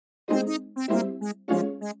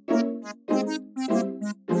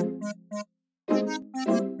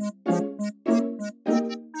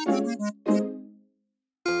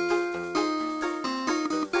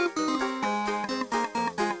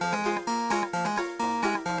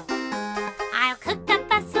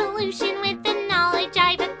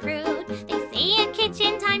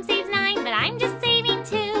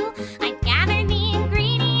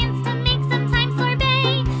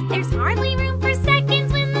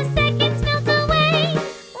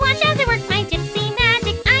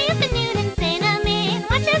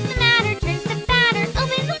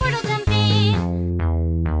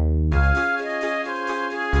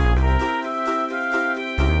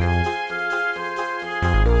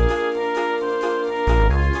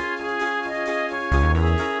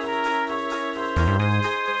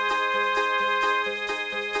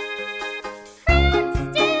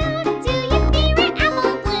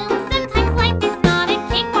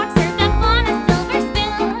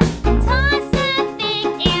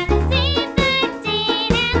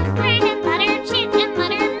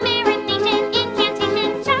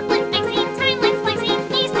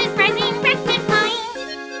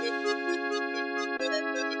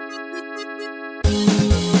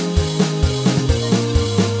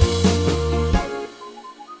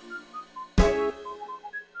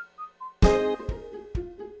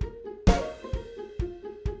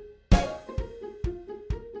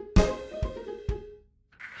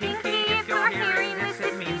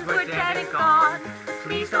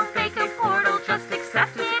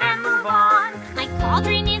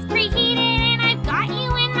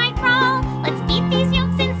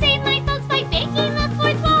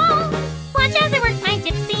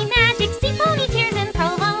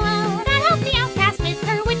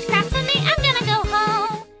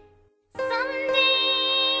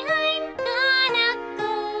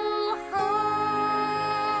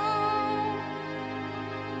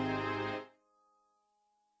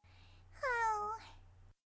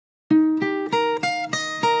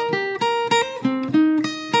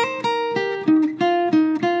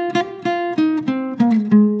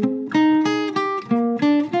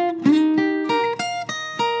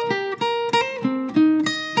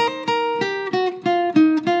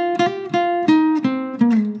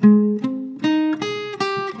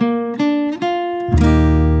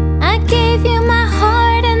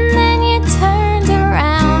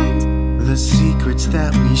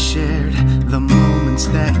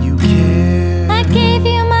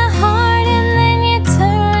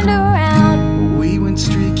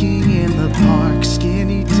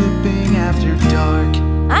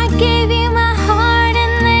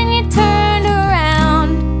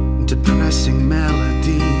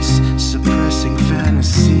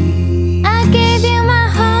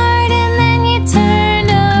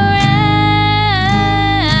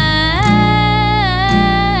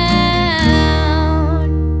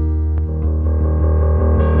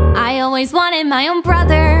always wanted my own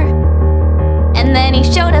brother, and then he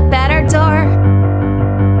showed up at our door.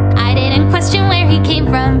 I didn't question where he came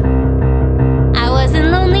from. I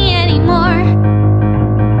wasn't lonely anymore.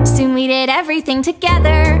 Soon we did everything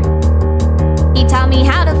together. He taught me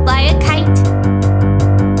how to fly a kite.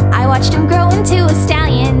 I watched him grow into a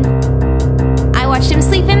stallion. I watched him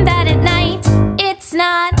sleep in bed at night. It's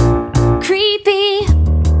not creepy,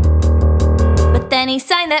 but then he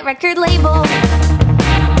signed that record label.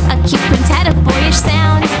 A cute quintet of boyish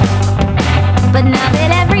sound. But now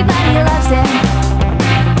that everybody loves him,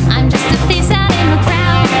 I'm just a face out in the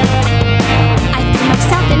crowd. I threw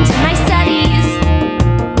myself into my studies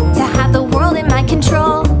to have the world in my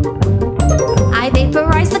control. I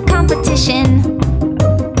vaporized the competition.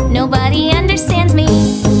 Nobody understands me.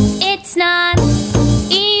 It's not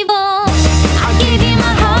evil. I'll give you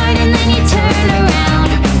my heart and then you turn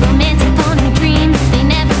around. Romantic pony dreams, they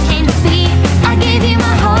never came to be. I gave you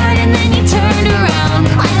my heart and then you turned around.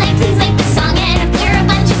 Why like please like the song and we're a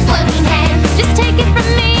bunch of floating heads. Just take it from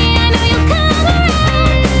me, I know you'll come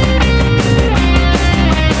around.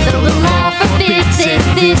 So the law forbids it,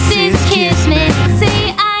 this is kismet.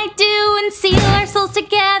 Say I do and seal our souls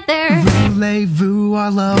together. Voulez-vous,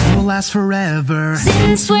 our love will last forever.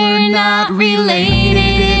 Since we're not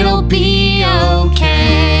related, it'll be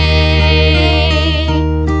okay.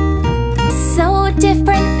 So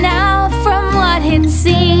different now from what it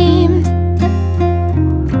seemed.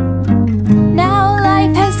 Now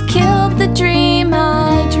life has killed the dream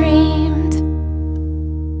I dreamed.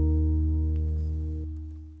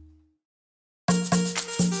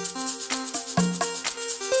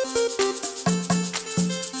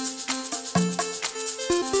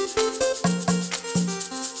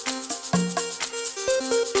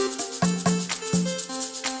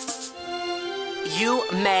 You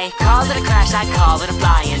may call it a crash, I call it a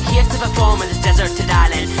flying. Here to perform in this deserted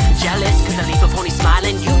island. Jealous cause I leave a pony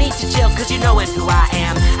smiling. You need to chill cause you knowin' who I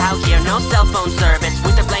am. Out here, no cell phone service.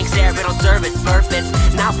 With a blank stare, it don't serve its purpose.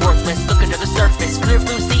 Not worthless, look under the surface. Clear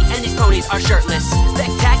blue sea and these ponies are shirtless.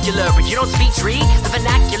 Spectacular, but you don't speak tree. The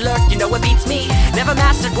vernacular, you know it beats me. Never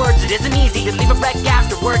mastered words, it isn't easy to leave a wreck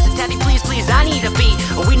afterwards. And Tabby, please, please, I need a beat.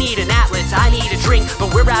 We need an atlas, I need a drink,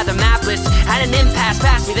 but we're rather mapless. At an impasse,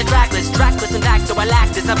 pass me the tracklist. Trackless in fact, so I lack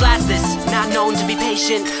this, I blast this. Not known to be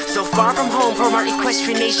patient, so far from home from our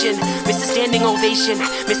equestrian nation. Miss a standing ovation,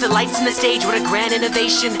 miss the lights in the stage, what a grand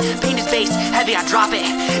innovation. Paint is base, heavy, I drop it.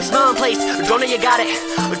 Smile in place, don't know you got it.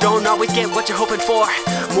 Don't always get what you're hoping for.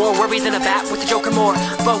 More worry than a bat with a joker more.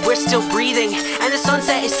 But we're still breathing, and the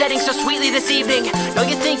sunset is setting so sweetly this evening. Know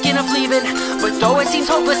you're thinking of leaving, but though it seems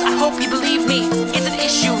hopeless, I hope you believe me. It's an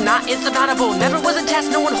issue, not insurmountable. Never was a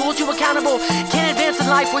test, no one holds you accountable. Can't advance in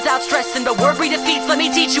life without stressing, but worry defeats, let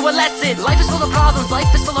me teach you a lesson. Life is full of problems, life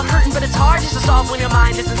is full of hurting, but it's hard just to solve when your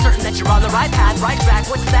mind isn't certain that you're on the right path, right track.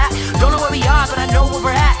 What's that? Don't know where we are, but I know where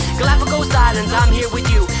we're at. Galapagos Islands, I'm here with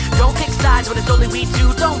you. Don't pick sides when it's only we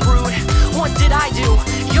two. Don't brood, what did I do?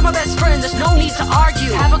 You're my best friend, there's no need to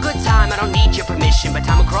argue. Have a good time, I don't need your permission, but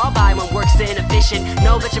time will crawl by when work's inefficient.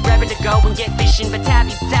 Know that you're ready to go and get fishing, but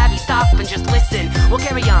Tabby, stop and just listen. We'll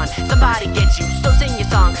carry on, somebody get you, so sing your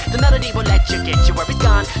song. The melody will let you get you where it's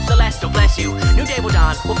gone. Celeste will bless you, new day will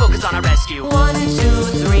dawn, we'll focus on our rescue. 1,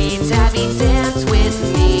 2, 3, Tabby, dance with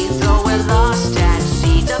me. Though we're lost at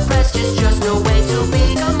sea, depressed is just no way to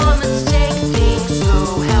be. Come on, let's take things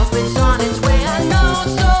slow, help it's on its way. I know,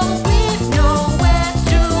 so we know where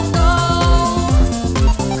to go.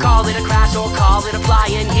 Call it a crash or call it a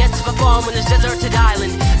flying. Here to perform on this deserted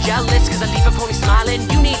island. Jealous cause I leave a pony smiling.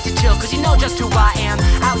 You need to chill cause you know just who I am.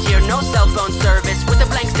 Out here, no cell phone service. With a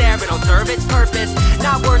blank stare, it don't serve its purpose.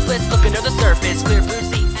 Not worthless, look under the surface. Clear blue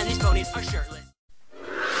sea and these ponies are shirtless.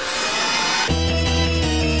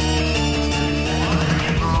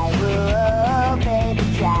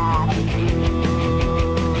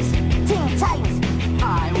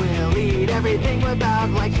 Everything without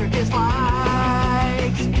likes or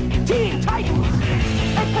dislikes. Teen Titans!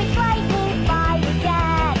 Earthquake, lightning, fire,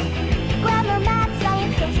 death. Grammar, math,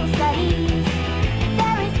 science, social studies.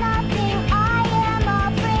 There is nothing I am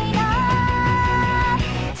afraid of.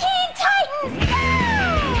 Teen Titans, go!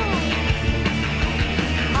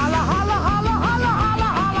 Holla, holla, holla, holla, holla,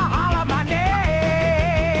 holla, holla my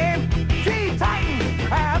name. Teen Titans,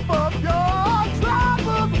 half of your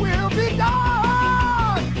troubles will be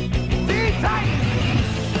gone. Teen Titans!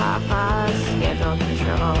 Papa's schedule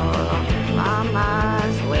control,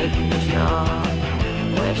 Mama's weight control,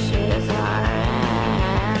 wishes are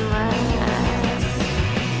endless.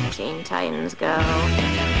 Teen Titans go. 1,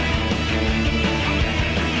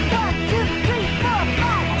 2, 3, 4,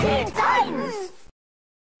 5, Teen Titans!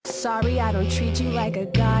 Sorry I don't treat you like a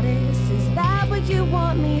goddess. Is that what you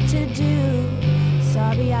want me to do?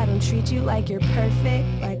 Sorry I don't treat you like you're perfect,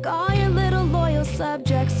 like all your little loyal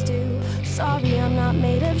subjects do. Sorry I'm not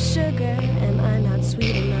made of sugar. Am I not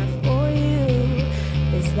sweet enough for you?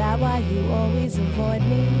 Is that why you always avoid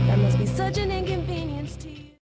me? That must be such an inconvenience.